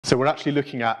So we're actually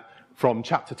looking at from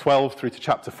chapter 12 through to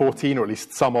chapter 14, or at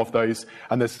least some of those.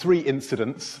 And there's 3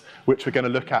 incidents which we're going to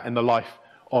look at in the life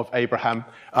of Abraham.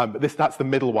 But that's the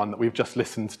middle one that we've just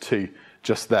listened to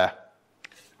just there.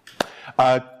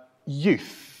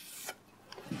 Youth,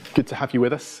 good to have you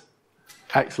with us.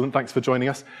 Excellent, thanks for joining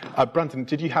us. Brandon,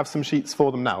 did you have some sheets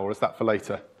for them now, or is that for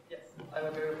later? Yes, I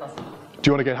will be replacing.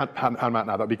 Do you want to go hand them out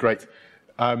now? That'd be great.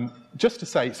 Just to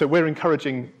say, so we're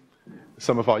encouraging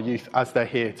some of our youth as they're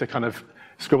here to kind of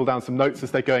scribble down some notes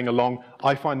as they're going along.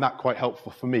 I find that quite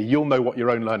helpful for me. You'll know what your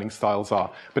own learning styles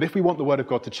are. But if we want the Word of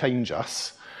God to change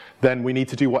us, then we need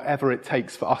to do whatever it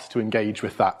takes for us to engage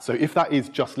with that. So if that is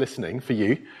just listening for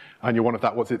you, and you're one of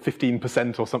that,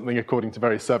 15% or something, according to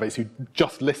various surveys, who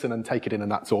just listen and take it in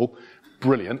and that's all,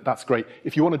 brilliant, that's great.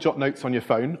 If you want to jot notes on your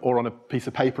phone or on a piece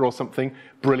of paper or something,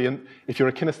 brilliant. If you're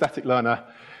a kinesthetic learner,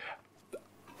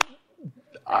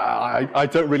 I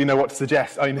don't really know what to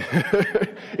suggest. I mean,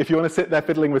 if you want to sit there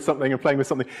fiddling with something and playing with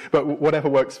something, but whatever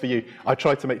works for you. I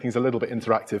try to make things a little bit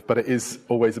interactive, but it is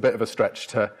always a bit of a stretch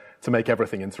to make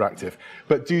everything interactive.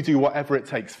 But do whatever it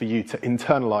takes for you to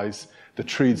internalize the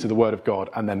truths of the Word of God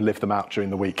and then live them out during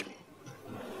the week.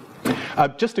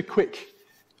 Just a quick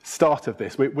start of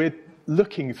this. We're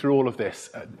looking through all of this,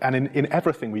 and in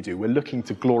everything we do, we're looking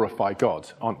to glorify God,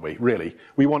 aren't we, really?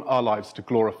 We want our lives to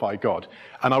glorify God.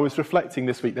 And I was reflecting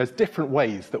this week, there's different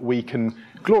ways that we can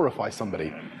glorify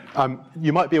somebody.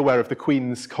 You might be aware of the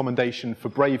Queen's Commendation for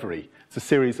Bravery. It's a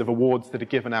series of awards that are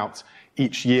given out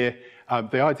each year.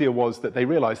 The idea was that they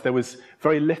realised there was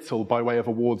very little by way of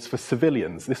awards for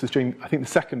civilians. This was during, I think, the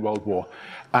Second World War.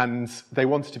 And they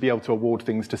wanted to be able to award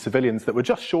things to civilians that were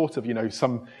just short of,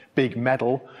 some big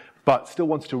medal, but still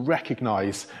wanted to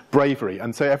recognise bravery.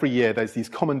 And so every year there's these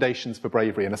commendations for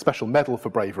bravery and a special medal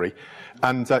for bravery.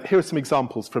 And here are some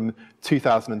examples from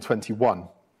 2021.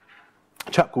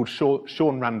 A chap called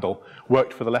Sean Randall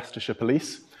worked for the Leicestershire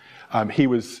Police. He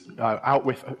was out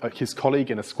with his colleague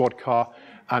in a squad car,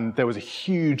 and there was a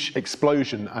huge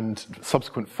explosion and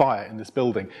subsequent fire in this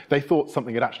building. They thought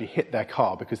something had actually hit their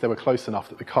car because they were close enough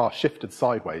that the car shifted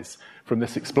sideways from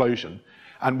this explosion.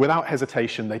 And without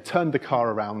hesitation, they turned the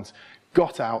car around,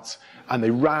 got out, and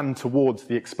they ran towards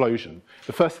the explosion.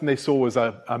 The first thing they saw was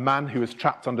a man who was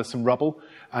trapped under some rubble,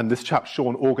 and this chap,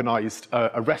 Sean, organised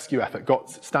a rescue effort,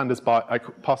 got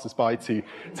passers-by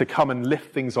to come and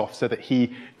lift things off so that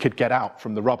he could get out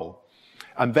from the rubble.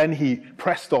 And then he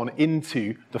pressed on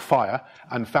into the fire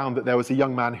and found that there was a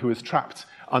young man who was trapped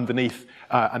underneath,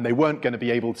 and they weren't going to be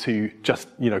able to just,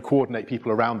 coordinate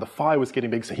people around. The fire was getting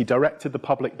big, so he directed the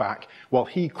public back while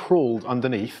he crawled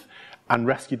underneath and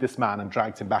rescued this man and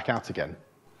dragged him back out again.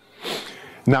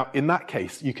 Now, in that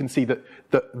case, you can see that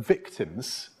the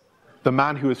victims, the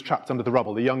man who was trapped under the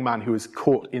rubble, the young man who was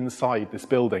caught inside this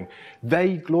building,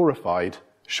 they glorified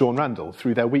Sean Randall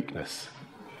through their weakness.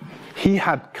 He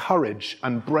had courage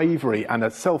and bravery and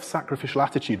a self-sacrificial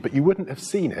attitude, but you wouldn't have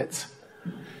seen it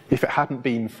if it hadn't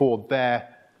been for their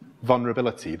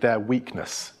vulnerability, their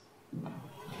weakness.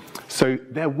 So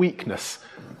their weakness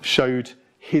showed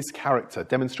his character,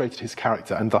 demonstrated his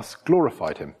character, and thus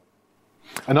glorified him.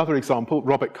 Another example,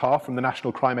 Robert Carr from the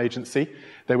National Crime Agency.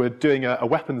 They were doing a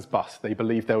weapons bust. They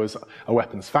believed there was a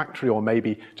weapons factory or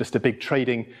maybe just a big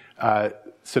trading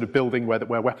sort of building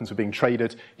where weapons were being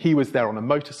traded. He was there on a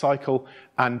motorcycle,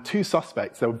 and 2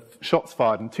 suspects, there were shots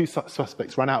fired, and 2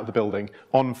 suspects ran out of the building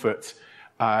on foot,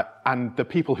 and the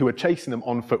people who were chasing them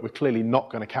on foot were clearly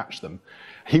not going to catch them.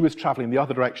 He was travelling the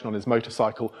other direction on his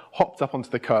motorcycle, hopped up onto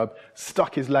the curb,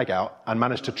 stuck his leg out, and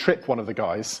managed to trip one of the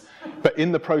guys, but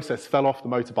in the process fell off the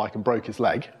motorbike and broke his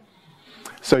leg.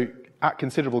 So at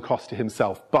considerable cost to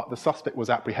himself, but the suspect was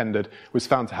apprehended, was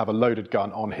found to have a loaded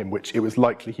gun on him, which it was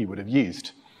likely he would have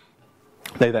used.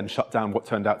 They then shut down what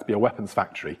turned out to be a weapons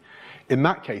factory. In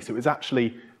that case, it was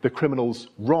actually the criminal's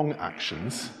wrong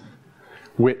actions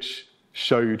which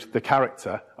showed the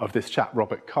character of this chap,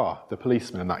 Robert Carr, the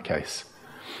policeman in that case.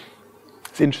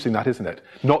 It's interesting that, isn't it?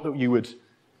 Not that you would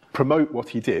promote what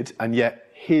he did, and yet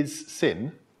his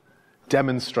sin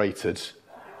demonstrated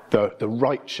the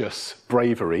righteous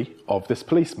bravery of this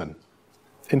policeman.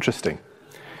 Interesting.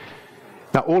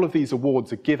 Now, all of these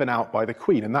awards are given out by the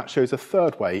Queen, and that shows a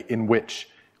third way in which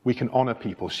we can honour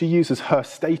people. She uses her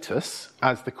status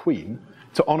as the Queen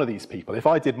to honour these people. If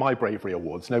I did my bravery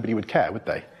awards, nobody would care, would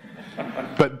they?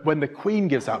 But when the Queen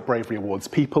gives out bravery awards,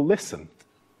 people listen.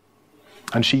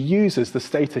 And she uses the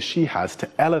status she has to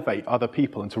elevate other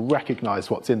people and to recognise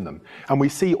what's in them. And we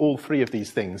see all 3 of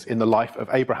these things in the life of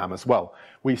Abraham as well.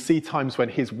 We see times when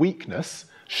his weakness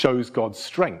shows God's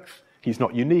strength. He's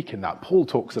not unique in that. Paul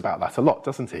talks about that a lot,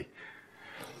 doesn't he?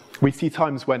 We see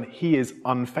times when he is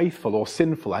unfaithful or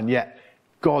sinful, and yet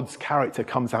God's character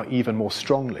comes out even more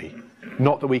strongly.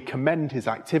 Not that we commend his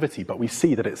activity, but we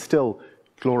see that it still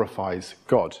glorifies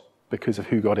God because of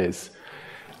who God is.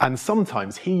 And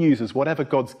sometimes he uses whatever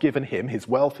God's given him, his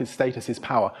wealth, his status, his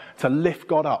power, to lift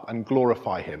God up and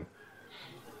glorify him.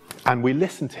 And we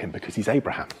listen to him because he's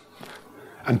Abraham.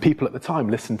 And people at the time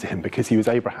listened to him because he was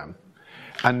Abraham.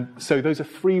 And so those are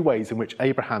three ways in which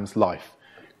Abraham's life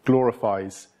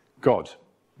glorifies God.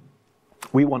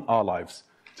 We want our lives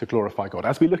to glorify God.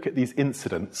 As we look at these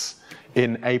incidents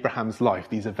in Abraham's life,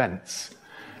 these events,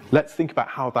 let's think about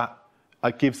how that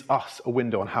gives us a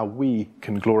window on how we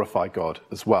can glorify God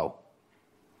as well.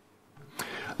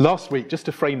 Last week, just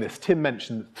to frame this, Tim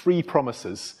mentioned 3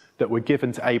 promises that were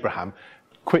given to Abraham.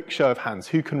 Quick show of hands,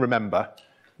 who can remember?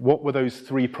 What were those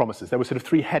 3 promises? There were sort of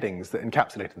 3 headings that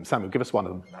encapsulated them. Samuel, give us one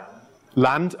of them.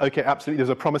 Land. Okay, absolutely. There's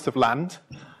a promise of land.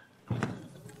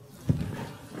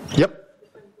 Yep.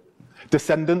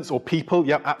 Descendants or people.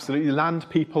 Yep, absolutely. Land,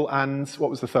 people, and what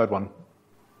was the third one?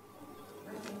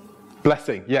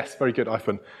 Blessing. Yes, very good,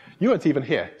 Iphone. You weren't even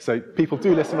here, so people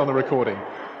do listen on the recording.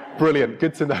 Brilliant,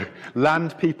 good to know.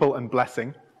 Land, people, and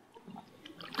blessing.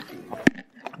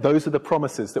 Those are the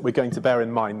promises that we're going to bear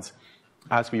in mind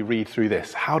as we read through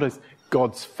this. How does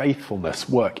God's faithfulness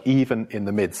work even in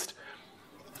the midst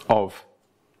of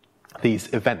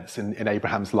these events in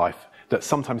Abraham's life that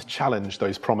sometimes challenge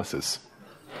those promises?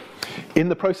 In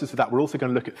the process of that, we're also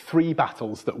going to look at 3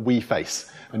 battles that we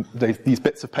face. And these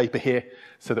bits of paper here,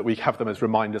 so that we have them as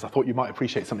reminders. I thought you might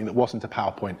appreciate something that wasn't a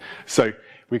PowerPoint. So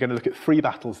we're going to look at 3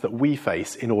 battles that we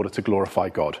face in order to glorify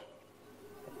God.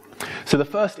 So the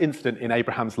first incident in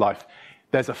Abraham's life,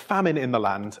 there's a famine in the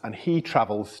land, and he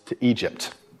travels to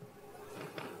Egypt.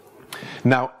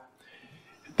 Now,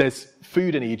 there's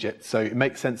food in Egypt, so it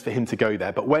makes sense for him to go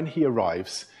there. But when he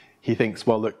arrives, he thinks,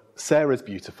 well, look, Sarah's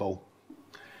beautiful.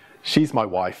 She's my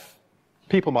wife.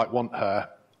 People might want her.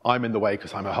 I'm in the way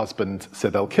because I'm her husband, so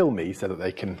they'll kill me so that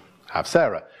they can have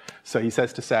Sarah. So he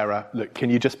says to Sarah, look, can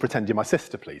you just pretend you're my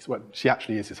sister, please? Well, she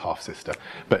actually is his half-sister.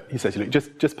 But he says, look,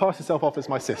 just pass yourself off as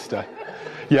my sister.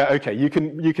 Yeah, okay, you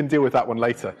can deal with that one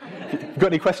later. If you've got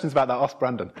any questions about that, ask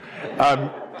Brandon.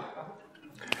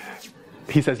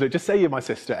 He says, look, just say you're my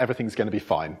sister, everything's going to be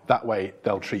fine. That way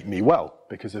they'll treat me well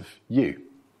because of you.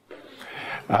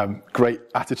 Great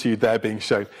attitude there being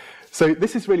shown. So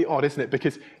this is really odd, isn't it?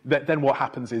 Because then what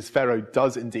happens is Pharaoh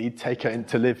does indeed take her in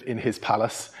to live in his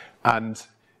palace, and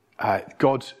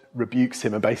God rebukes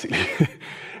him, and basically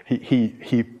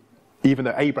he even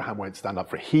though Abraham won't stand up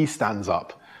for it, he stands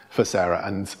up for Sarah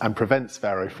and prevents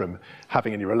Pharaoh from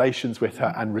having any relations with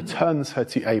her and returns her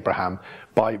to Abraham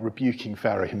by rebuking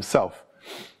Pharaoh himself.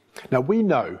 Now we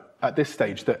know at this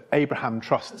stage that Abraham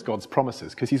trusts God's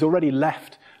promises because he's already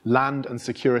left land and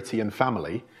security and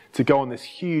family to go on this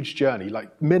huge journey,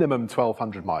 like minimum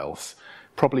 1,200 miles,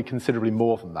 probably considerably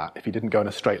more than that if he didn't go in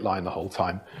a straight line the whole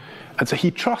time. And so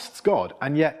he trusts God,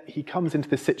 and yet he comes into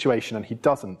this situation and he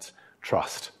doesn't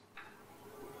trust.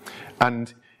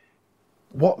 And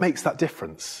what makes that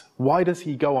difference? Why does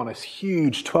he go on this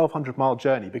huge 1,200-mile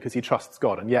journey because he trusts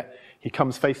God, and yet he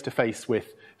comes face to face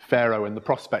with Pharaoh and the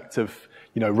prospect of,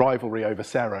 rivalry over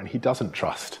Sarah, and he doesn't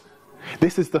trust?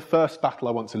 This is the first battle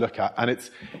I want to look at, and it's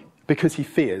because he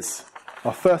fears.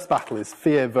 Our first battle is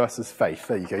fear versus faith.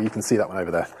 There you go, you can see that one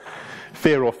over there.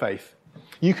 Fear or faith.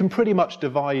 You can pretty much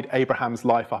divide Abraham's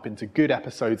life up into good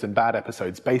episodes and bad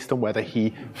episodes based on whether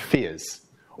he fears,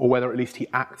 or whether at least he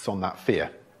acts on that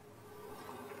fear.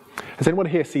 Has anyone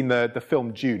here seen the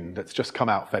film Dune that's just come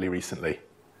out fairly recently?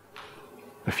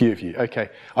 A few of you, okay.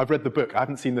 I've read the book, I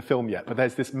haven't seen the film yet, but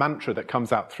there's this mantra that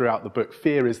comes out throughout the book: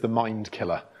 fear is the mind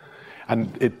killer.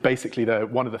 And it basically,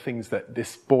 one of the things that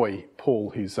this boy,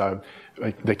 Paul, who's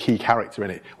the key character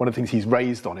in it, one of the things he's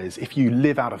raised on is if you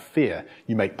live out of fear,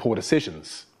 you make poor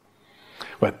decisions.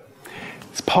 Well,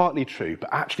 it's partly true, but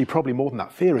actually probably more than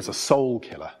that. Fear is a soul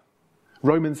killer.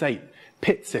 Romans 8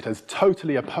 pits it as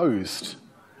totally opposed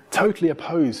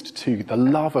to the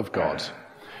love of God.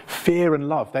 Fear and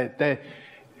love, they're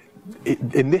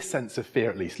in this sense of fear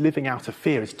at least, living out of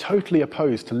fear is totally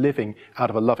opposed to living out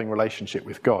of a loving relationship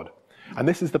with God. And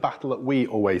this is the battle that we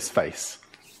always face.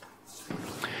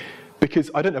 Because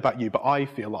I don't know about you, but I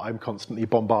feel like I'm constantly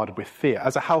bombarded with fear.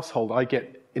 As a household, I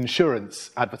get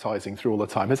insurance advertising through all the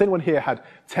time. Has anyone here had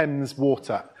Thames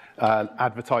Water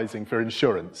advertising for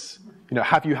insurance?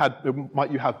 Might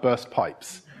you have burst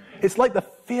pipes? It's like the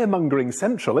fear-mongering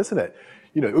central, isn't it?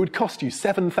 You know, it would cost you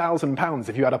 £7,000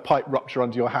 if you had a pipe rupture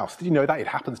under your house. Did you know that? It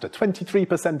happens to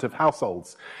 23% of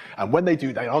households. And when they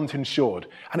do, they aren't insured.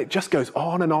 And it just goes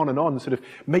on and on and on, sort of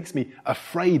makes me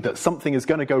afraid that something is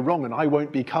going to go wrong and I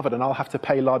won't be covered and I'll have to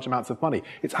pay large amounts of money.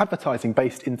 It's advertising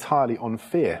based entirely on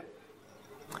fear.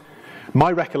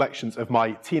 My recollections of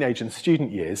my teenage and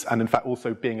student years, and in fact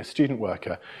also being a student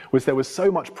worker, was there was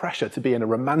so much pressure to be in a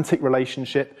romantic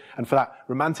relationship, and for that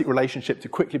romantic relationship to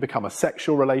quickly become a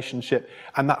sexual relationship,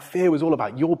 and that fear was all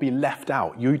about you'll be left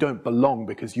out, you don't belong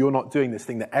because you're not doing this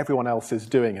thing that everyone else is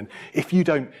doing, and if you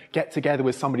don't get together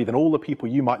with somebody, then all the people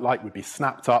you might like would be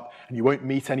snapped up, and you won't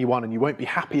meet anyone, and you won't be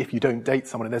happy if you don't date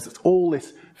someone, and there's all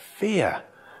this fear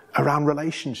around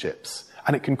relationships,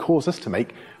 and it can cause us to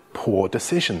make poor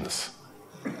decisions.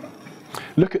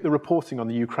 Look at the reporting on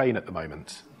the Ukraine at the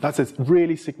moment. That's a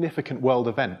really significant world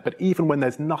event, but even when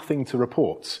there's nothing to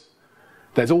report,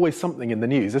 there's always something in the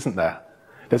news, isn't there?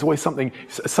 There's always something,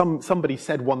 somebody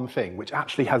said one thing which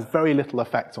actually has very little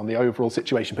effect on the overall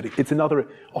situation, but it's another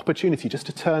opportunity just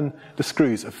to turn the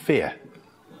screws of fear,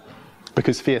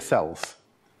 because fear sells.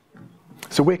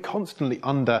 So we're constantly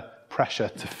under pressure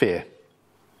to fear.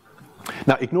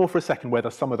 Now, ignore for a second whether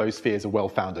some of those fears are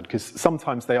well-founded, because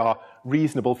sometimes they are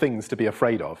reasonable things to be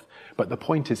afraid of. But the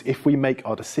point is, if we make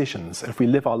our decisions, if we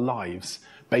live our lives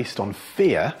based on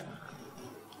fear,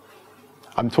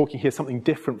 I'm talking here something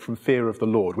different from fear of the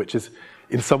Lord, which is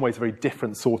in some ways a very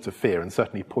different sort of fear and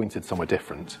certainly pointed somewhere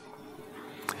different.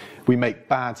 We make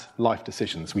bad life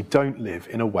decisions. We don't live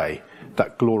in a way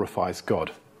that glorifies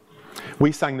God.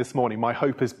 We sang this morning, "My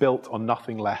hope is built on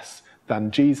nothing less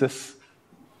than Jesus'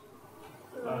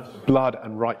 blood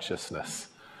and righteousness."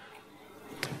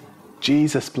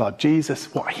 Jesus' blood,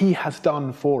 Jesus, what he has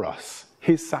done for us,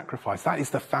 his sacrifice, that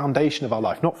is the foundation of our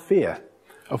life, not fear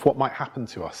of what might happen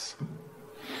to us.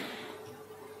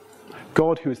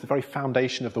 God, who is the very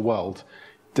foundation of the world,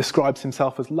 describes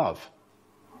himself as love.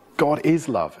 God is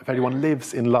love. If anyone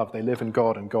lives in love, they live in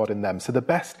God and God in them. So the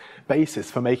best basis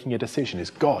for making a decision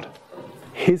is God,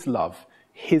 his love,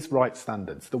 his right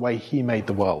standards, the way he made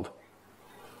the world.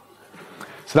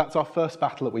 So that's our first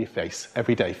battle that we face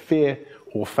every day, fear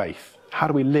or faith. How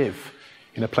do we live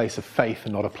in a place of faith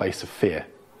and not a place of fear?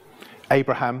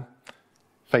 Abraham,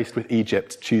 faced with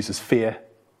Egypt, chooses fear.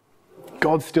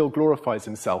 God still glorifies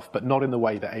himself, but not in the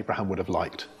way that Abraham would have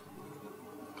liked,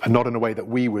 and not in a way that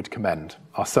we would commend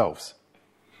ourselves.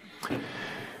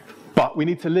 But we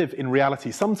need to live in reality.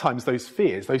 Sometimes those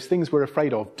fears, those things we're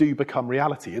afraid of, do become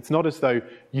reality. It's not as though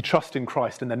you trust in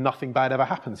Christ and then nothing bad ever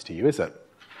happens to you, is it?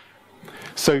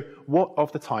 So what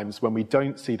of the times when we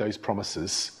don't see those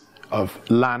promises of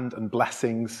land and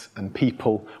blessings and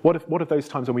people? What of those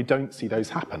times when we don't see those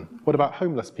happen? What about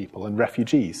homeless people and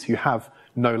refugees who have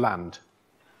no land?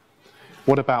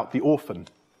 What about the orphan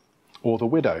or the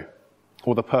widow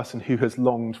or the person who has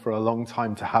longed for a long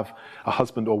time to have a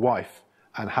husband or wife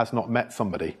and has not met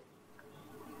somebody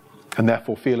and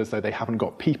therefore feel as though they haven't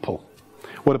got people?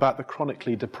 What about the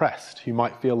chronically depressed who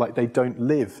might feel like they don't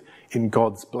live in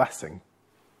God's blessing?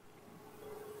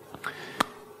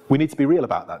 We need to be real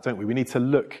about that, don't we? We need to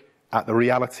look at the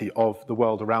reality of the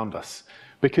world around us.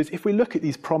 Because if we look at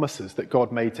these promises that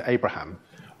God made to Abraham,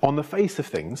 on the face of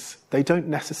things, they don't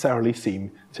necessarily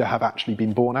seem to have actually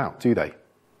been borne out, do they?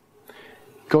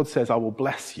 God says, "I will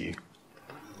bless you."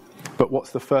 But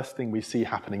what's the first thing we see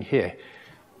happening here?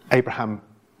 Abraham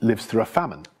lives through a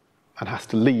famine and has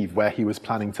to leave where he was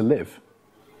planning to live.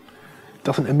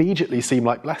 Doesn't immediately seem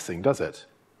like blessing, does it?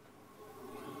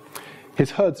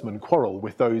 His herdsmen quarrel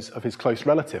with those of his close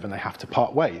relative and they have to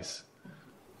part ways.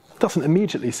 Doesn't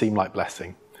immediately seem like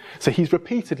blessing. So he's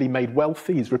repeatedly made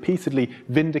wealthy, he's repeatedly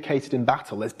vindicated in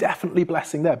battle. There's definitely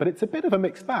blessing there, but it's a bit of a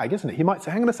mixed bag, isn't it? He might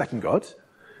say, "Hang on a second, God,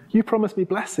 you promised me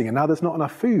blessing and now there's not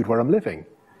enough food where I'm living.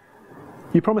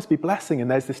 You promised me blessing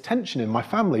and there's this tension in my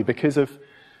family because of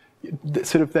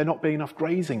sort of there not being enough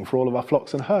grazing for all of our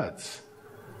flocks and herds."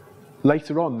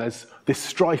 Later on, there's this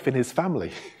strife in his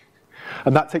family.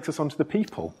 And that takes us on to the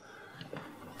people.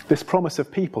 This promise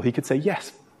of people, he could say,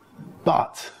 yes,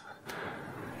 but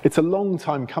it's a long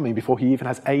time coming before he even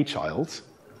has a child.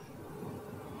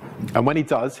 And when he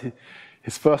does,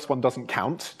 his first one doesn't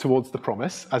count towards the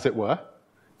promise, as it were.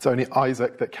 It's only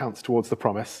Isaac that counts towards the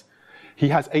promise. He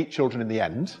has 8 children in the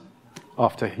end,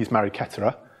 after he's married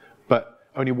Keturah, but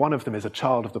only one of them is a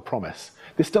child of the promise.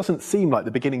 This doesn't seem like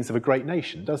the beginnings of a great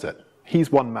nation, does it?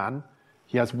 He's one man.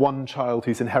 He has one child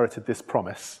who's inherited this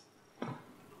promise.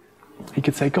 He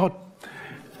could say, "God,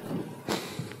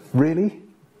 really?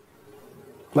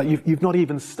 Like you've not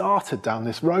even started down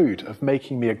this road of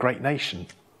making me a great nation."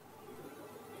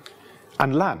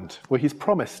 And land, well, he's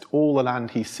promised all the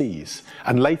land he sees.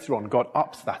 And later on, God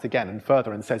ups that again and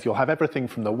further and says, you'll have everything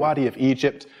from the Wadi of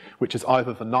Egypt, which is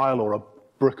either the Nile or a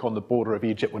brook on the border of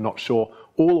Egypt, we're not sure,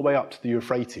 all the way up to the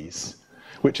Euphrates,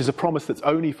 which is a promise that's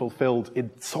only fulfilled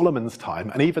in Solomon's time.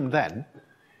 And even then,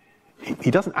 he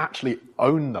doesn't actually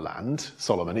own the land,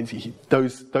 Solomon.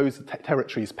 Those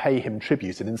territories pay him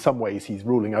tribute, and in some ways he's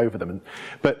ruling over them.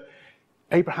 But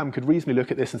Abraham could reasonably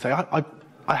look at this and say,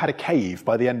 I had a cave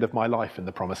by the end of my life in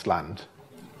the promised land.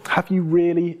 Have you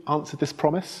really answered this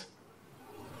promise?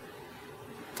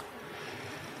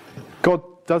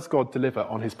 Does God deliver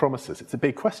on his promises? It's a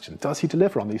big question. Does he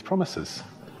deliver on these promises?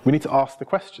 We need to ask the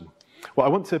question. Well, I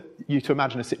want you to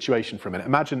imagine a situation for a minute.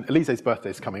 Imagine Elise's birthday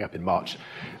is coming up in March.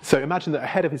 So imagine that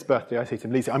ahead of his birthday, I say to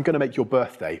him, Elise, I'm going to make your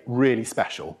birthday really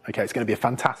special. Okay, it's going to be a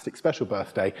fantastic, special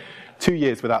birthday. 2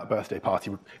 years without a birthday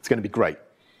party, it's going to be great.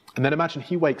 And then imagine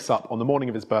he wakes up on the morning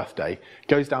of his birthday,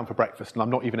 goes down for breakfast, and I'm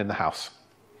not even in the house.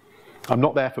 I'm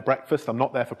not there for breakfast, I'm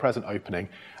not there for present opening.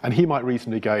 And he might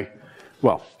reasonably go,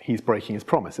 well, he's breaking his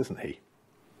promise, isn't he?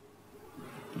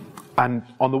 And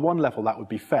on the one level, that would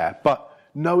be fair. But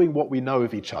knowing what we know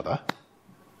of each other,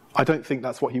 I don't think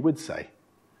that's what he would say.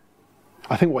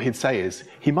 I think what he'd say is,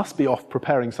 he must be off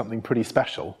preparing something pretty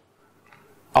special,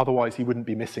 otherwise he wouldn't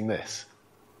be missing this.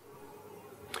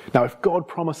 Now, if God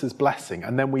promises blessing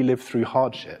and then we live through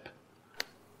hardship,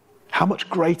 how much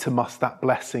greater must that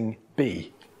blessing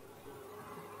be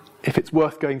if it's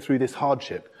worth going through this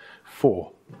hardship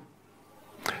for?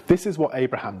 This is what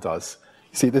Abraham does.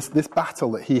 You see, this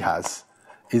battle that he has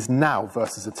is now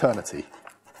versus eternity.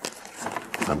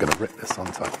 I'm going to rip this on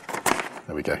top.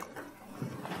 There we go.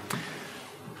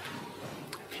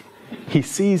 He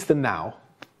sees the now,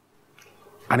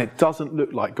 and it doesn't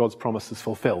look like God's promise is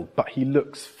fulfilled, but he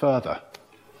looks further.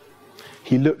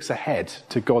 He looks ahead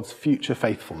to God's future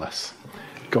faithfulness,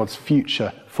 God's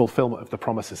future fulfillment of the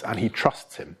promises, and he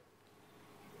trusts him.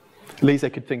 Lise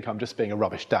could think I'm just being a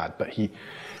rubbish dad, but he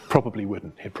probably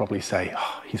wouldn't. He'd probably say,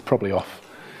 he's probably off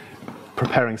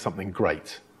preparing something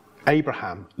great.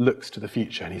 Abraham looks to the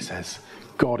future and he says,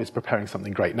 God is preparing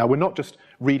something great. Now, we're not just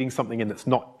reading something in that's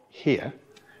not here.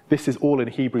 This is all in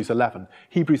Hebrews 11.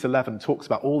 Hebrews 11 talks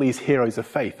about all these heroes of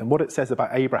faith. And what it says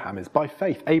about Abraham is, by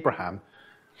faith, Abraham,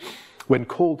 when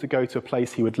called to go to a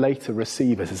place he would later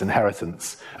receive as his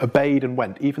inheritance, obeyed and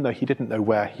went, even though he didn't know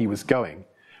where he was going.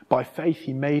 By faith,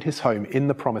 he made his home in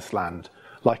the promised land,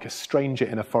 like a stranger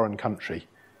in a foreign country.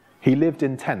 He lived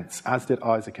in tents, as did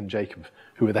Isaac and Jacob,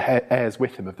 who were the heirs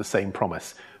with him of the same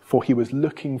promise. For he was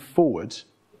looking forward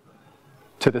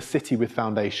to the city with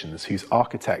foundations, whose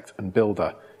architect and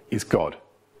builder is God.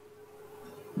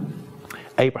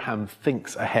 Abraham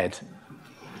thinks ahead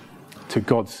to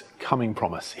God's coming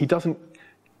promise. He doesn't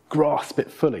grasp it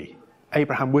fully.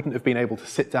 Abraham wouldn't have been able to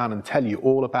sit down and tell you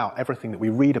all about everything that we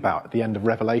read about at the end of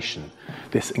Revelation,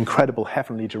 this incredible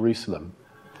heavenly Jerusalem.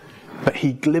 But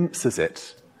he glimpses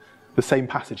it. The same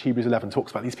passage, Hebrews 11,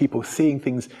 talks about these people seeing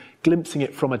things, glimpsing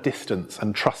it from a distance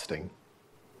and trusting.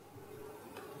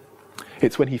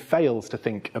 It's when he fails to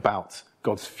think about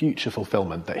God's future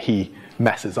fulfillment that he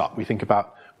messes up. We think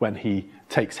about when he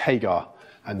takes Hagar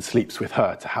and sleeps with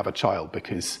her to have a child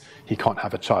because he can't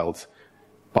have a child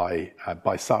by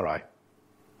Sarai.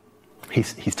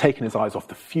 He's taken his eyes off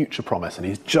the future promise and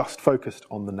he's just focused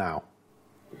on the now.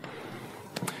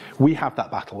 We have that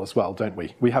battle as well, don't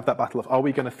we? We have that battle of, are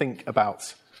we going to think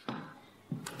about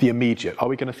the immediate? Are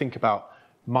we going to think about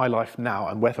my life now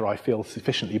and whether I feel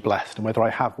sufficiently blessed and whether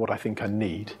I have what I think I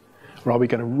need? Or are we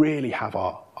going to really have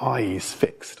our eyes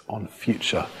fixed on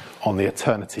future, on the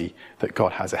eternity that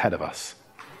God has ahead of us?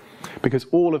 Because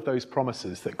all of those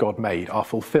promises that God made are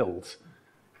fulfilled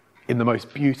in the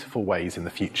most beautiful ways in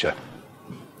the future.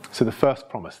 So the first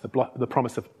promise, the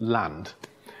promise of land,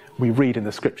 we read in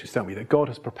the scriptures, don't we, that God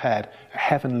has prepared a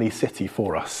heavenly city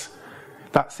for us.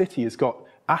 That city has got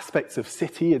aspects of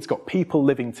city, it's got people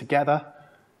living together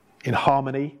in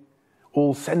harmony,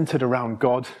 all centered around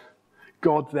God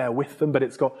there with them, but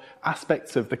it's got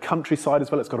aspects of the countryside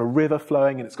as well. It's got a river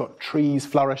flowing and it's got trees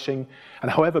flourishing. And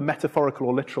however metaphorical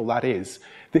or literal that is,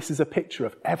 this is a picture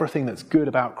of everything that's good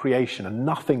about creation and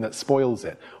nothing that spoils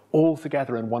it, all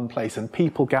together in one place and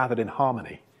people gathered in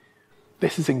harmony.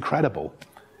 This is incredible.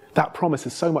 That promise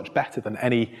is so much better than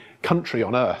any country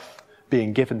on earth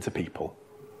being given to people.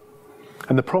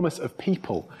 And the promise of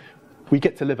people, we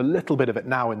get to live a little bit of it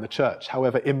now in the church,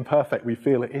 however imperfect we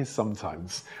feel it is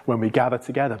sometimes when we gather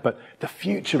together. But the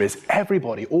future is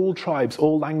everybody, all tribes,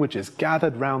 all languages,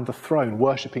 gathered round the throne,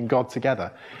 worshipping God together.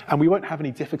 And we won't have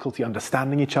any difficulty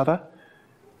understanding each other.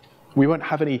 We won't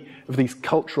have any of these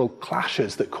cultural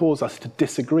clashes that cause us to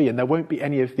disagree, and there won't be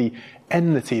any of the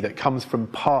enmity that comes from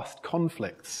past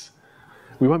conflicts.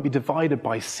 We won't be divided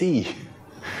by sea,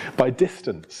 by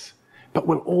distance, but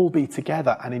we'll all be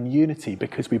together and in unity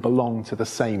because we belong to the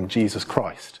same Jesus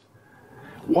Christ.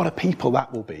 What a people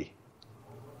that will be.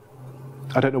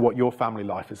 I don't know what your family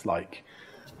life is like,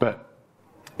 but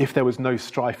if there was no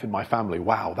strife in my family,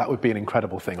 wow, that would be an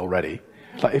incredible thing already.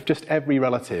 Like if just every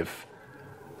relative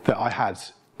that I had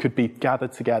could be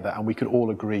gathered together and we could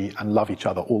all agree and love each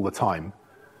other all the time,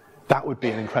 that would be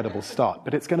an incredible start.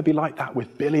 But it's going to be like that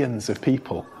with billions of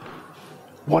people.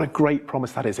 What a great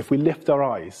promise that is. If we lift our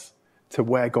eyes to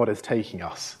where God is taking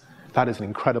us, that is an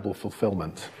incredible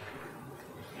fulfillment.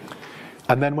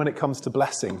 And then when it comes to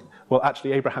blessing, well,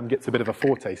 actually Abraham gets a bit of a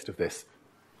foretaste of this.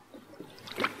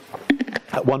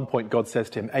 At one point, God says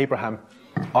to him, Abraham,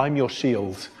 I'm your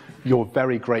shield, your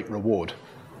very great reward.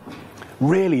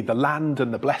 Really, the land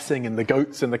and the blessing and the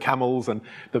goats and the camels and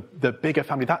the bigger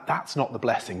family, that's not the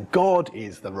blessing. God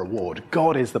is the reward.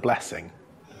 God is the blessing.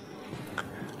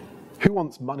 Who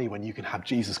wants money when you can have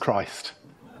Jesus Christ?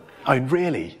 I mean,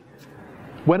 really?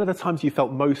 When are the times you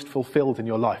felt most fulfilled in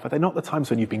your life? Are they not the times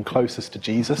when you've been closest to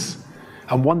Jesus?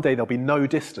 And one day there'll be no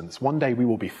distance. One day we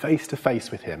will be face to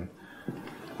face with him.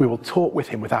 We will talk with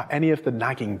him without any of the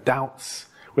nagging doubts,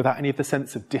 without any of the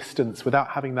sense of distance, without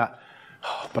having that,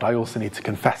 but I also need to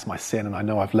confess my sin and I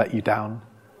know I've let you down.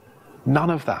 None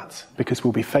of that, because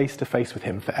we'll be face to face with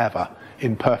him forever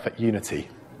in perfect unity.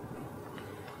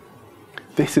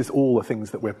 This is all the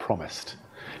things that we're promised.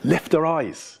 Lift our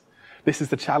eyes. This is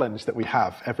the challenge that we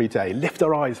have every day. Lift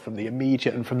our eyes from the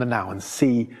immediate and from the now and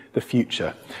see the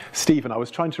future. Stephen, I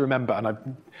was trying to remember,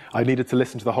 and I needed to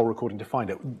listen to the whole recording to find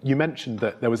it. You mentioned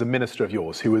that there was a minister of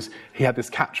yours he had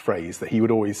this catchphrase that he would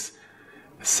always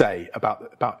say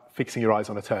about fixing your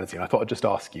eyes on eternity, and I thought I'd just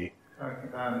ask you.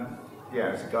 Yeah,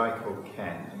 it was a guy called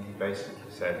Ken, and he basically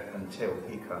said, until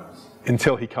he comes.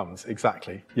 Until he comes,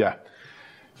 exactly, yeah.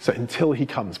 So until he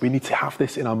comes, we need to have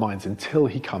this in our minds, until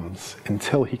he comes.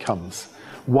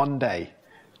 One day,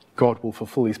 God will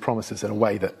fulfill these promises in a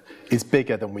way that is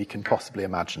bigger than we can possibly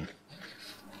imagine.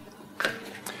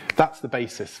 That's the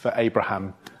basis for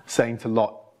Abraham saying to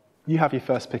Lot, you have your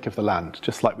first pick of the land,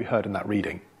 just like we heard in that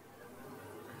reading.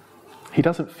 He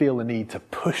doesn't feel the need to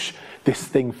push this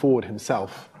thing forward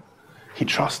himself. He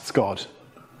trusts God.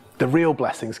 The real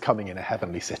blessing's coming in a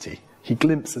heavenly city. He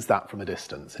glimpses that from a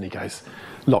distance and he goes,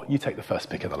 Lot, you take the first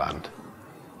pick of the land.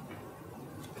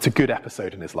 It's a good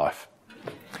episode in his life.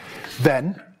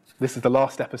 Then, this is the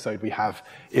last episode we have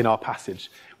in our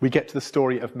passage. We get to the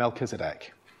story of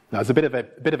Melchizedek. Now, there's a bit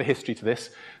of a history to this.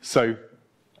 So,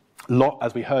 Lot,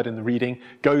 as we heard in the reading,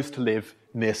 goes to live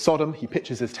near Sodom. He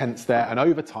pitches his tents there, and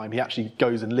over time he actually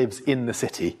goes and lives in the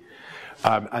city.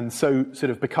 And so sort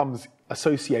of becomes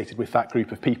associated with that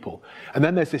group of people. And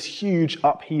then there's this huge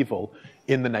upheaval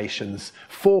in the nations.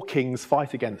 4 kings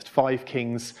fight against 5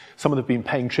 kings. Some of them have been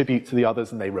paying tribute to the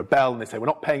others, and they rebel, and they say, we're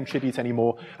not paying tribute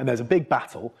anymore. And there's a big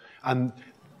battle, and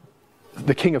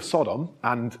the king of Sodom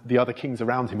and the other kings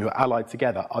around him who are allied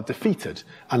together are defeated.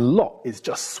 And Lot is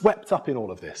just swept up in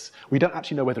all of this. We don't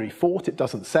actually know whether he fought, it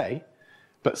doesn't say.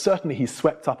 But certainly he's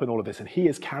swept up in all of this, and he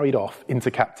is carried off into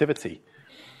captivity,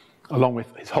 along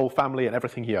with his whole family and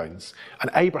everything he owns. And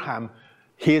Abraham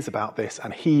hears about this,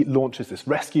 and he launches this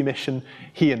rescue mission.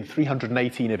 He and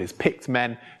 318 of his picked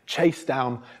men chase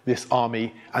down this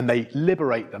army, and they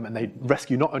liberate them, and they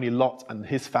rescue not only Lot and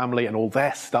his family and all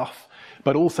their stuff,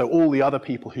 but also all the other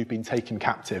people who've been taken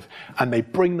captive. And they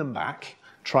bring them back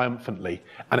triumphantly.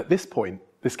 And at this point,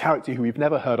 this character who we've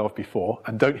never heard of before,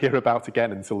 and don't hear about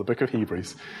again until the book of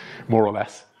Hebrews, more or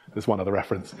less, there's one other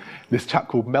reference, this chap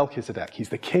called Melchizedek. He's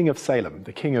the king of Salem,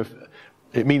 the king of,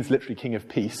 it means literally king of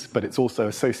peace, but it's also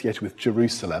associated with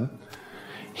Jerusalem.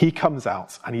 He comes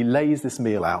out and he lays this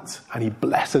meal out and he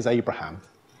blesses Abraham.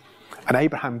 And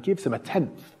Abraham gives him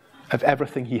 1/10 of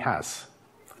everything he has.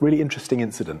 Really interesting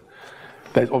incident.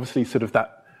 There's obviously sort of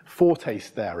that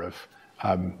foretaste there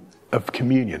of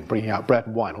communion, bringing out bread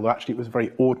and wine, although actually it was a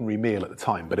very ordinary meal at the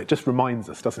time, but it just reminds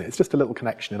us, doesn't it? It's just a little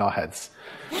connection in our heads.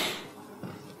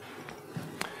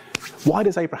 Why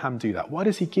does Abraham do that? Why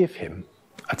does he give him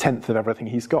 1/10 of everything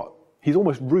he's got? He's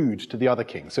almost rude to the other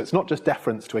king. So it's not just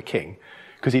deference to a king,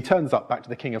 because he turns up back to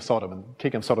the king of Sodom, and the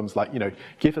king of Sodom's like,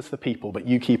 give us the people, but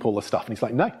you keep all the stuff. And he's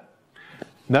like,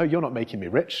 no, you're not making me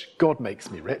rich. God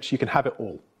makes me rich. You can have it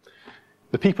all.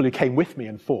 The people who came with me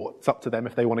and fought, it's up to them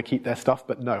if they want to keep their stuff,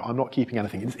 but no, I'm not keeping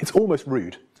anything. It's almost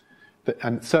rude,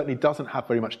 and certainly doesn't have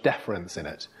very much deference in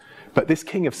it. But this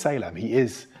king of Salem, he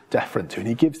is deferent to, and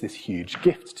he gives this huge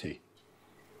gift to.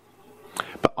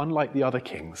 But unlike the other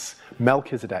kings,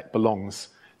 Melchizedek belongs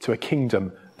to a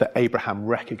kingdom that Abraham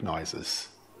recognizes.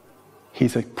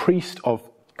 He's a priest of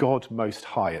God Most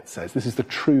High, it says. This is the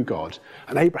true God.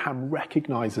 And Abraham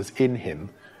recognizes in him,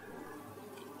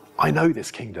 I know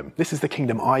this kingdom. This is the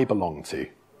kingdom I belong to.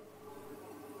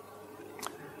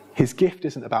 His gift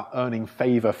isn't about earning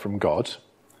favor from God,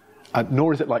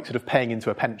 nor is it like sort of paying into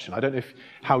a pension. I don't know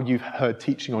how you've heard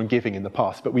teaching on giving in the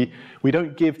past, but we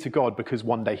don't give to God because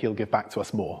one day he'll give back to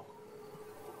us more.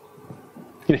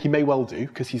 You know, he may well do,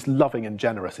 because he's loving and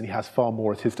generous and he has far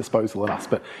more at his disposal than us.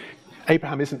 But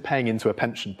Abraham isn't paying into a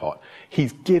pension pot.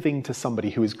 He's giving to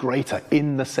somebody who is greater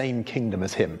in the same kingdom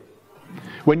as him.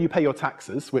 When you pay your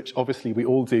taxes, which obviously we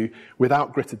all do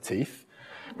without gritted teeth,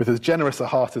 with as generous a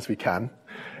heart as we can,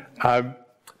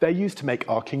 they're used to make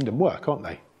our kingdom work, aren't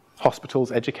they?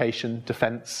 Hospitals, education,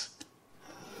 defence,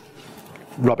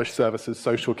 rubbish services,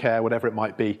 social care, whatever it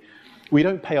might be. We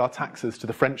don't pay our taxes to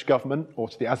the French government or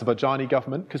to the Azerbaijani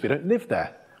government because we don't live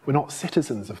there. We're not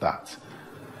citizens of that.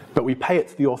 But we pay it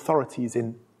to the authorities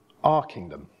in our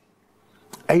kingdom.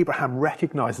 Abraham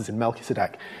recognizes in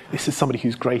Melchizedek, this is somebody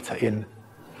who's greater in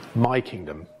my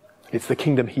kingdom. It's the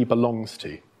kingdom he belongs to.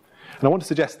 And I want to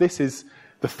suggest this is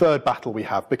the third battle we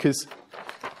have, because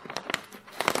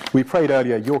we prayed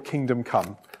earlier, your kingdom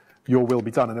come, your will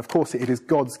be done. And of course it is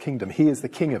God's kingdom. He is the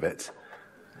king of it.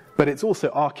 But it's also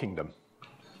our kingdom.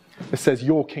 It says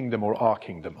your kingdom or our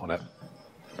kingdom on it.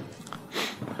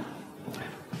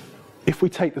 If we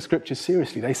take the scriptures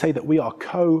seriously, they say that we are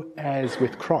co-heirs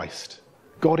with Christ.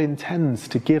 God intends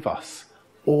to give us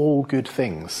all good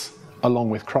things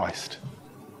along with Christ.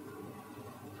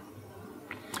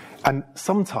 And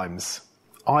sometimes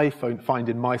I find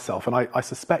in myself, and I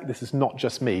suspect this is not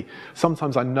just me,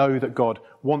 sometimes I know that God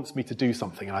wants me to do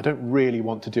something and I don't really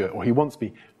want to do it, or he wants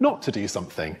me not to do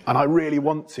something and I really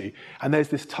want to. And there's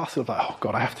this tussle of like, oh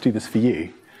God, I have to do this for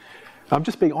you. And I'm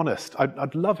just being honest,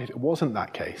 I'd love it if it wasn't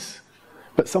that case.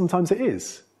 But sometimes it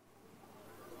is.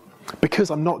 Because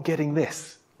I'm not getting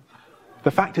this.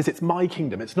 The fact is, it's my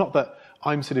kingdom. It's not that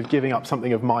I'm sort of giving up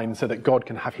something of mine so that God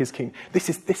can have his kingdom. This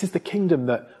is the kingdom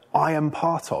that I am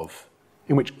part of,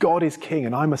 in which God is king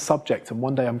and I'm a subject, and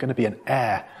one day I'm going to be an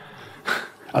heir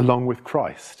along with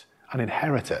Christ and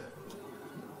inherit it.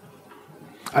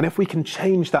 And if we can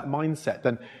change that mindset,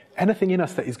 then anything in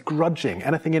us that is grudging,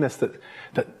 anything in us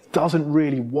that doesn't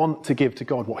really want to give to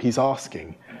God what he's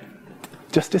asking,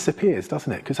 just disappears,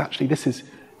 doesn't it? Because actually this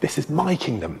is my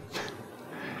kingdom.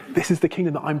 This is the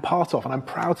kingdom that I'm part of and I'm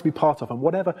proud to be part of. And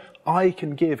whatever I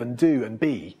can give and do and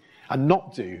be and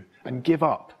not do and give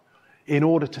up in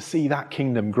order to see that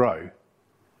kingdom grow,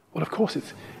 well, of course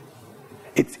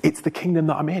it's the kingdom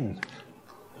that I'm in.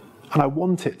 And I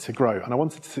want it to grow and I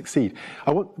want it to succeed.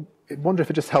 I wonder if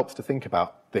it just helps to think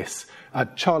about this.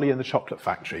 Charlie and the Chocolate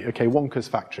Factory, okay, Wonka's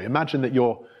factory. Imagine that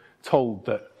you're told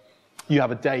that you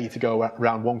have a day to go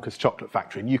around Wonka's chocolate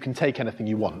factory and you can take anything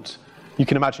you want. You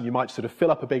can imagine you might sort of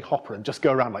fill up a big hopper and just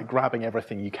go around like grabbing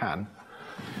everything you can.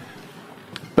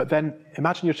 But then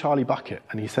imagine you're Charlie Bucket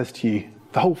and he says to you,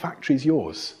 the whole factory's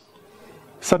yours.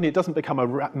 Suddenly it doesn't become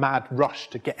a mad rush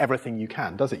to get everything you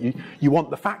can, does it? You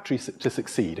want the factory to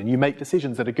succeed and you make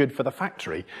decisions that are good for the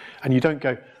factory. And you don't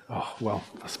go, oh, well,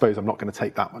 I suppose I'm not going to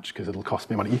take that much because it'll cost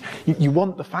me money. You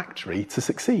want the factory to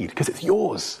succeed because it's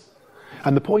yours.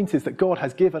 And the point is that God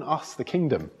has given us the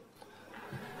kingdom.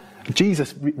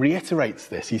 Jesus reiterates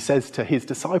this. He says to his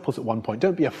disciples at one point,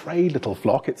 don't be afraid, little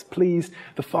flock. It's pleased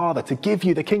the Father to give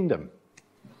you the kingdom.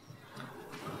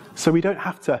 So we don't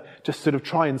have to just sort of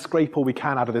try and scrape all we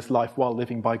can out of this life while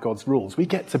living by God's rules. We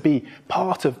get to be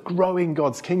part of growing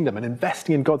God's kingdom and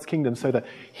investing in God's kingdom so that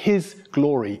his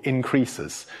glory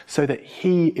increases, so that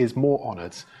he is more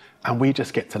honoured and we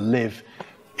just get to live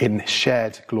in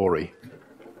shared glory.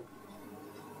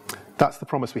 That's the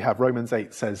promise we have. Romans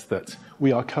 8 says that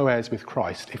we are co-heirs with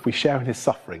Christ if we share in his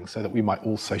suffering so that we might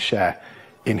also share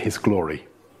in his glory.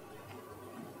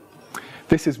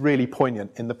 This is really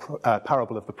poignant in the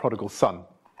parable of the prodigal son,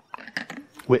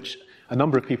 which a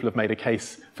number of people have made a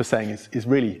case for saying is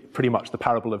really pretty much the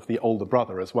parable of the older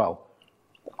brother as well.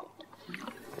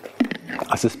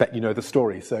 I suspect you know the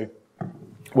story. So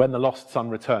when the lost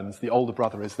son returns, the older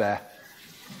brother is there.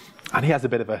 And he has a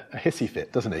bit of a hissy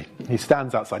fit, doesn't he? He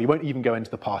stands outside. He won't even go into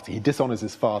the party. He dishonours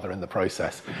his father in the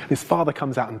process. His father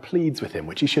comes out and pleads with him,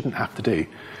 which he shouldn't have to do.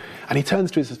 And he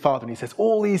turns to his father and he says,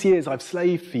 all these years I've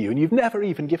slaved for you, and you've never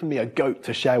even given me a goat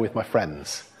to share with my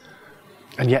friends.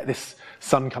 And yet this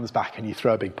son comes back and you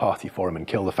throw a big party for him and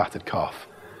kill the fatted calf.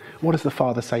 What does the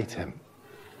father say to him?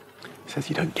 He says,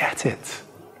 you don't get it.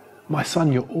 My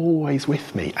son, you're always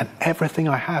with me, and everything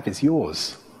I have is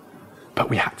yours. But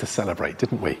we had to celebrate,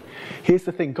 didn't we? Here's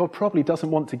the thing, God probably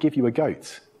doesn't want to give you a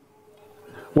goat.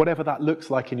 Whatever that looks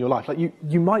like in your life. Like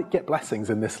you might get blessings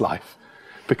in this life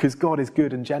because God is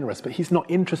good and generous, but he's not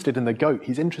interested in the goat.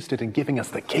 He's interested in giving us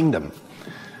the kingdom.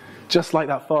 Just like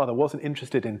that father wasn't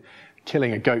interested in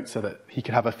killing a goat so that he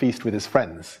could have a feast with his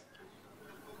friends.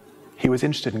 He was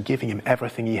interested in giving him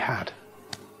everything he had.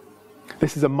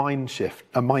 This is a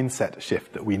mindset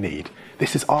shift that we need.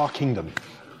 This is our kingdom.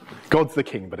 God's the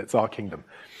king, but it's our kingdom.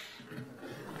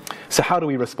 So how do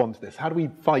we respond to this? How do we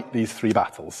fight these three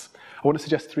battles? I want to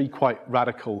suggest three quite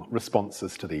radical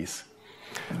responses to these.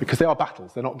 Because they are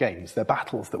battles, they're not games, they're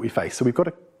battles that we face. So we've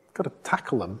got to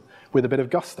tackle them with a bit of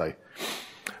gusto.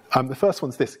 The first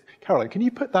one's this. Caroline, can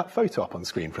you put that photo up on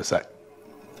screen for a sec?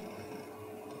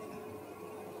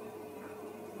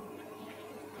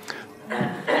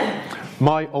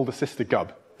 My older sister,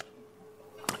 Gub,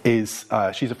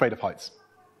 she's afraid of heights.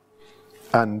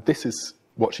 And this is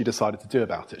what she decided to do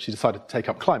about it. She decided to take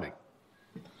up climbing.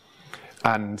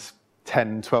 And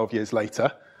 10, 12 years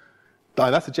later,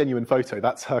 that's a genuine photo.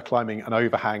 That's her climbing an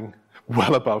overhang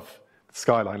well above the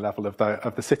skyline level of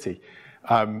the city.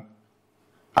 And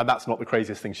that's not the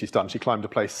craziest thing she's done. She climbed a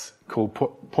place called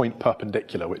Point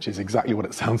Perpendicular, which is exactly what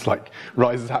it sounds like.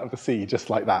 Rises out of the sea just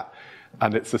like that.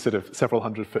 And it's a sort of several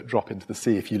 100-foot drop into the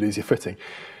sea if you lose your footing.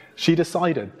 She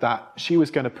decided that she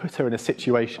was going to put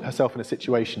herself in a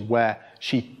situation where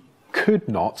she could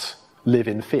not live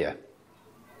in fear.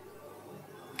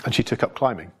 And she took up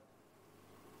climbing.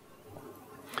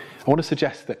 I want to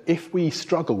suggest that if we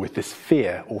struggle with this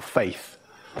fear or faith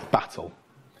battle,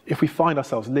 if we find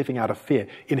ourselves living out of fear,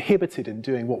 inhibited in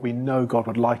doing what we know God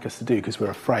would like us to do because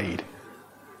we're afraid,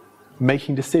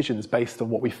 making decisions based on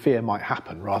what we fear might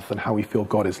happen rather than how we feel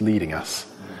God is leading us,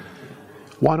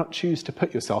 why not choose to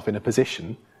put yourself in a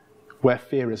position where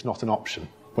fear is not an option,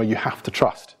 where you have to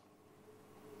trust?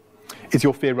 Is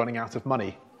your fear running out of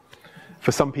money?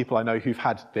 For some people I know who've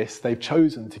had this, they've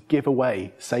chosen to give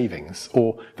away savings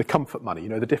or the comfort money,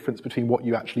 the difference between what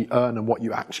you actually earn and what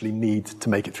you actually need to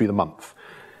make it through the month,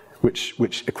 which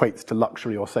equates to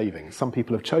luxury or savings. Some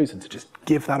people have chosen to just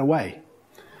give that away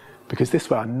because this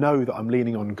way I know that I'm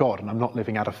leaning on God and I'm not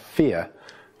living out of fear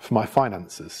for my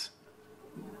finances.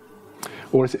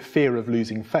 Or is it fear of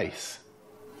losing face?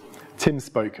 Tim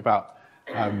spoke about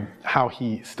how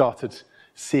he started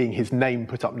seeing his name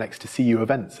put up next to CU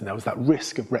events, and there was that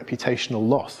risk of reputational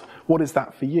loss. What is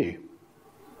that for you?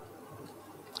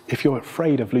 If you're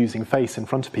afraid of losing face in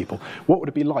front of people, what would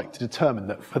it be like to determine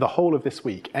that for the whole of this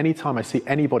week, anytime I see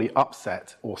anybody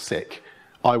upset or sick,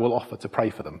 I will offer to pray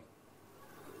for them?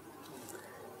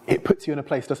 It puts you in a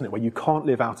place, doesn't it, where you can't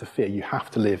live out of fear, you have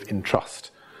to live in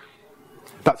trust.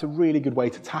 That's a really good way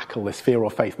to tackle this fear or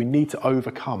faith. We need to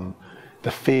overcome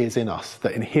the fears in us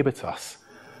that inhibit us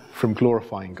from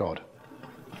glorifying God.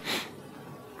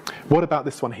 What about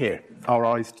this one here? Our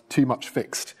eyes too much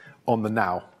fixed on the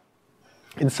now.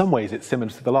 In some ways it's similar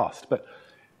to the last, but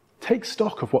take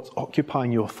stock of what's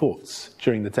occupying your thoughts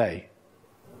during the day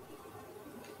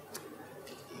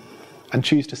and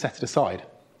choose to set it aside.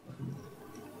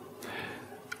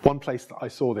 One place that I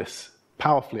saw this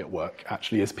powerfully at work,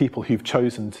 actually, is people who've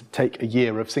chosen to take a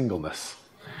year of singleness.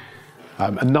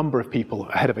 A number of people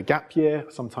ahead of a gap year,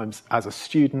 sometimes as a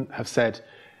student, have said,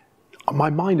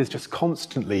 my mind is just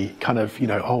constantly kind of,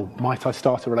 might I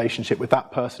start a relationship with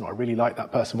that person? Or I really like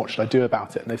that person, what should I do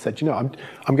about it? And they've said, I'm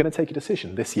going to take a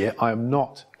decision this year. I am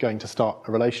not going to start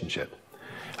a relationship.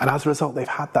 And as a result, they've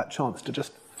had that chance to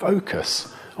just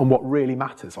focus on what really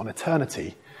matters, on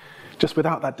eternity, just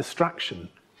without that distraction.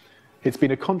 It's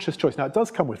been a conscious choice. Now, it does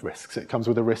come with risks. It comes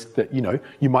with a risk that,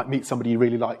 you might meet somebody you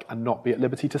really like and not be at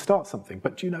liberty to start something.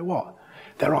 But do you know what?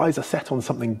 Their eyes are set on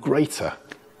something greater.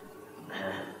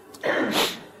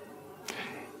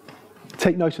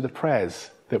 Take note of the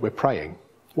prayers that we're praying.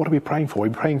 What are we praying for?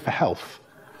 We're praying for health.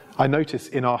 I notice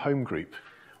in our home group,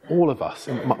 all of us,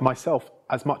 and myself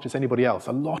as much as anybody else,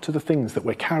 a lot of the things that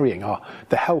we're carrying are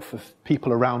the health of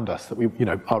people around us,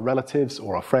 that our relatives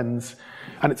or our friends.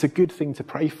 And it's a good thing to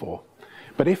pray for.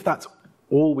 But if that's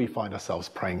all we find ourselves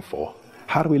praying for,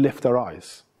 how do we lift our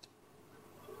eyes?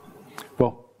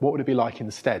 Well, what would it be like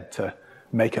instead to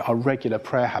make it our regular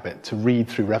prayer habit to read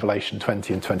through Revelation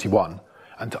 20 and 21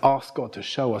 and to ask God to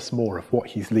show us more of what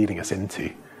he's leading us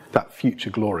into, that future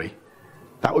glory?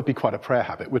 That would be quite a prayer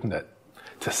habit, wouldn't it?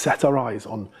 To set our eyes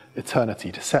on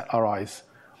eternity, to set our eyes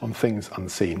on things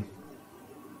unseen.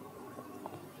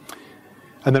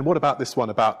 And then what about this one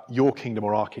about your kingdom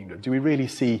or our kingdom? Do we really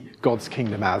see God's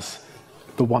kingdom as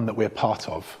the one that we're part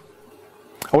of?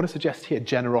 I want to suggest here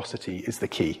generosity is the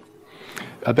key.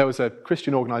 There was a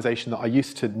Christian organisation that I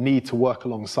used to need to work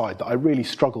alongside that I really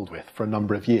struggled with for a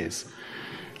number of years.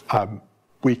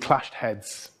 We clashed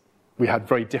heads. We had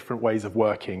very different ways of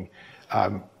working.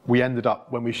 We ended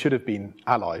up, when we should have been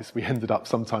allies, we ended up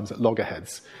sometimes at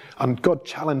loggerheads. And God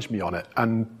challenged me on it.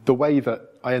 And the way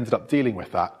that I ended up dealing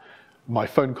with that, my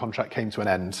phone contract came to an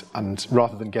end. And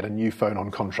rather than get a new phone on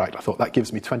contract, I thought that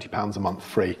gives me £20 a month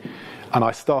free. And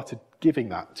I started giving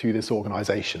that to this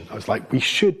organisation. I was like, we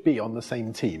should be on the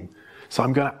same team. So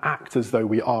I'm going to act as though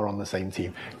we are on the same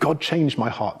team. God changed my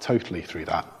heart totally through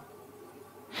that.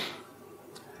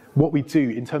 What we do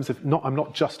in terms of, I'm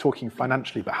not just talking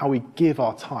financially, but how we give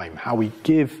our time, how we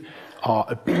give our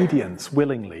obedience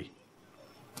willingly,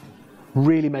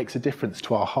 really makes a difference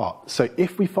to our heart. So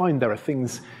if we find there are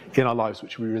things in our lives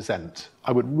which we resent,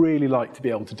 I would really like to be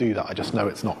able to do that. I just know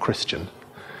it's not Christian.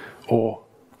 Or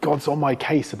God's on my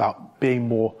case about being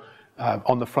more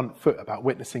on the front foot about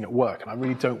witnessing at work, and I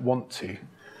really don't want to.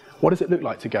 What does it look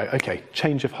like to go, okay,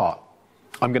 change of heart.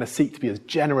 I'm going to seek to be as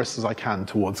generous as I can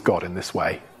towards God in this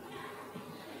way.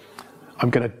 I'm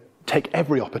going to take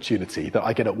every opportunity that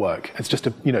I get at work. It's just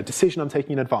a decision I'm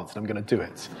taking in advance, and I'm going to do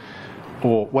it.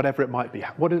 Or whatever it might be.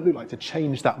 What does it look like to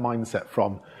change that mindset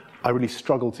from, I really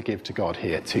struggle to give to God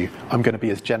here, to I'm going to be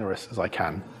as generous as I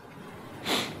can?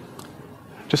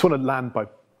 Just want to land by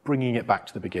bringing it back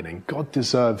to the beginning. God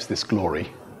deserves this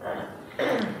glory.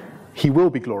 He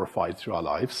will be glorified through our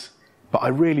lives, but I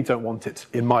really don't want it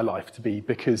in my life to be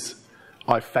because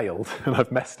I've failed and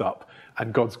I've messed up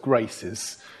and God's grace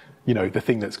is, the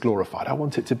thing that's glorified. I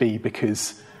want it to be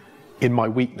because in my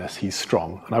weakness, he's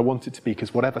strong. And I want it to be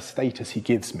because whatever status he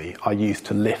gives me, I use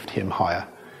to lift him higher.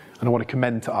 And I want to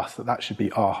commend to us that should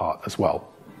be our heart as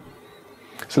well.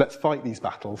 So let's fight these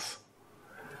battles.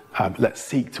 Let's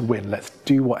seek to win. Let's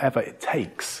do whatever it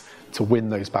takes to win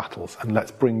those battles. And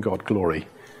let's bring God glory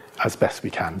as best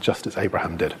we can, just as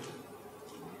Abraham did.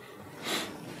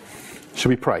 Shall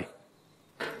we pray?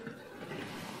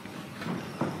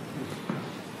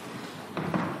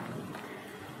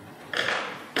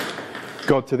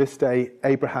 God, to this day,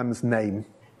 Abraham's name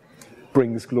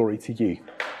brings glory to you.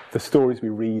 The stories we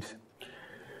read,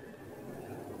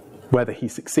 whether he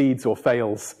succeeds or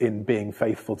fails in being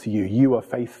faithful to you, you are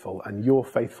faithful and your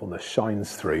faithfulness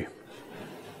shines through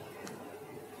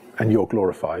and you're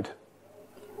glorified.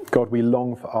 God, we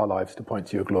long for our lives to point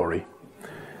to your glory,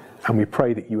 and we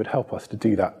pray that you would help us to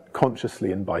do that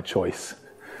consciously and by choice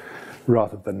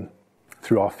rather than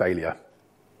through our failure.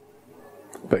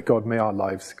 But God, may our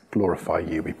lives glorify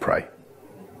you, we pray.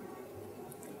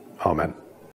 Amen.